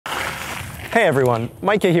Hey everyone,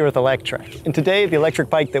 Micah here with Electrek, and today the electric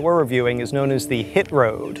bike that we're reviewing is known as the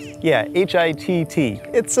HittRoad. Yeah, H-I-T-T.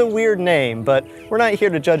 It's a weird name, but we're not here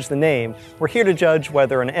to judge the name. We're here to judge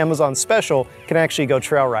whether an Amazon special can actually go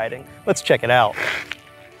trail riding. Let's check it out.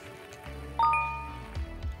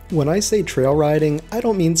 When I say trail riding, I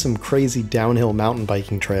don't mean some crazy downhill mountain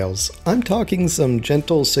biking trails. I'm talking some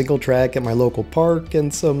gentle single track at my local park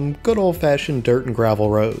and some good old-fashioned dirt and gravel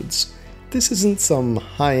roads. This isn't some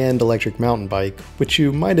high-end electric mountain bike, which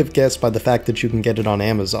you might have guessed by the fact that you can get it on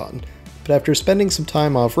Amazon. But after spending some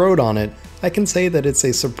time off-road on it, I can say that it's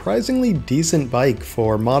a surprisingly decent bike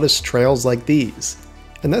for modest trails like these.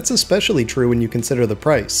 And that's especially true when you consider the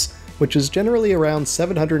price, which is generally around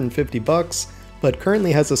 $750, but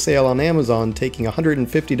currently has a sale on Amazon taking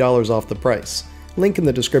 $150 off the price. Link in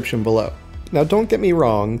the description below. Now don't get me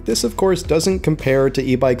wrong, this of course doesn't compare to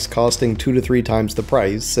e-bikes costing 2 to 3 times the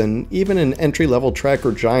price, and even an entry-level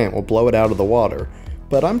tracker giant will blow it out of the water,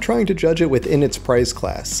 but I'm trying to judge it within its price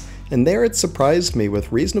class, and there it surprised me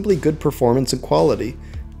with reasonably good performance and quality.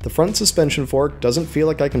 The front suspension fork doesn't feel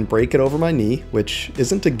like I can break it over my knee, which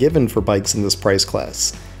isn't a given for bikes in this price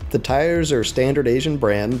class. The tires are standard Asian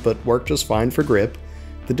brand, but work just fine for grip.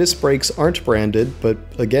 The disc brakes aren't branded, but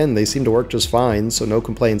again they seem to work just fine, so no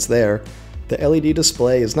complaints there. The LED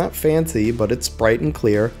display is not fancy, but it's bright and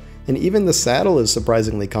clear, and even the saddle is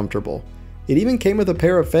surprisingly comfortable. It even came with a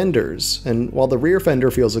pair of fenders, and while the rear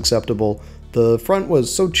fender feels acceptable, the front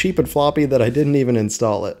was so cheap and floppy that I didn't even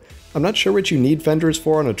install it. I'm not sure what you need fenders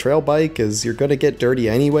for on a trail bike, as you're gonna get dirty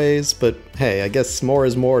anyways, but hey, I guess more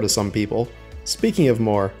is more to some people. Speaking of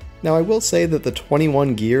more, now I will say that the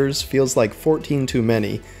 21 gears feels like 14 too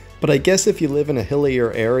many, but I guess if you live in a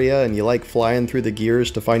hillier area and you like flying through the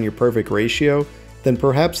gears to find your perfect ratio, then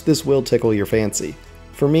perhaps this will tickle your fancy.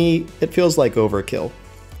 For me, it feels like overkill.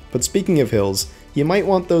 But speaking of hills, you might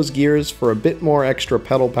want those gears for a bit more extra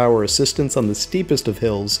pedal power assistance on the steepest of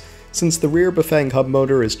hills, since the rear Bafang hub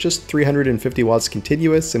motor is just 350 watts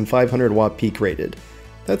continuous and 500 watt peak rated.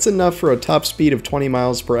 That's enough for a top speed of 20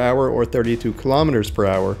 miles per hour or 32 kilometers per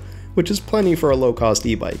hour, which is plenty for a low-cost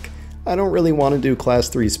e-bike. I don't really want to do class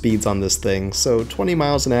 3 speeds on this thing, so 20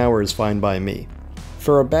 miles an hour is fine by me.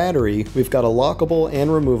 For a battery, we've got a lockable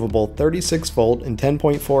and removable 36 volt and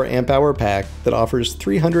 10.4 amp hour pack that offers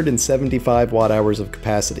 375 watt hours of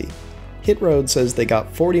capacity. HittRoad says they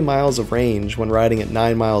got 40 miles of range when riding at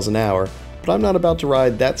 9 miles an hour, but I'm not about to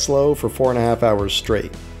ride that slow for 4.5 hours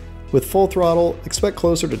straight. With full throttle, expect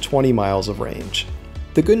closer to 20 miles of range.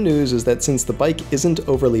 The good news is that since the bike isn't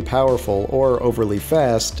overly powerful or overly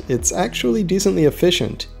fast, it's actually decently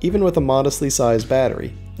efficient, even with a modestly sized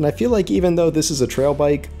battery. And I feel like even though this is a trail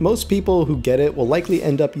bike, most people who get it will likely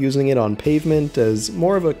end up using it on pavement as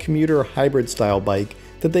more of a commuter hybrid style bike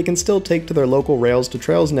that they can still take to their local Rails to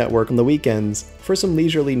Trails network on the weekends for some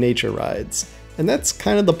leisurely nature rides. And that's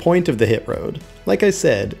kind of the point of the HittRoad. Like I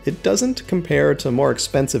said, it doesn't compare to more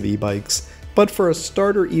expensive e-bikes, but for a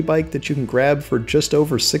starter e-bike that you can grab for just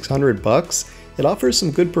over $600, it offers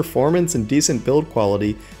some good performance and decent build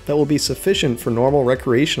quality that will be sufficient for normal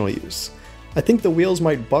recreational use. I think the wheels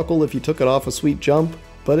might buckle if you took it off a sweet jump,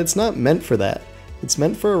 but it's not meant for that. It's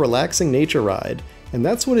meant for a relaxing nature ride, and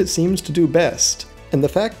that's what it seems to do best. And the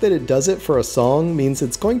fact that it does it for a song means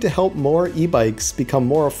it's going to help more e-bikes become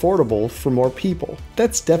more affordable for more people.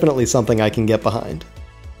 That's definitely something I can get behind.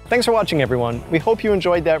 Thanks for watching everyone. We hope you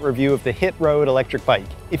enjoyed that review of the HittRoad electric bike.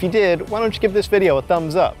 If you did, why don't you give this video a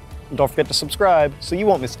thumbs up? And don't forget to subscribe so you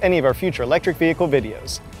won't miss any of our future electric vehicle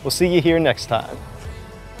videos. We'll see you here next time.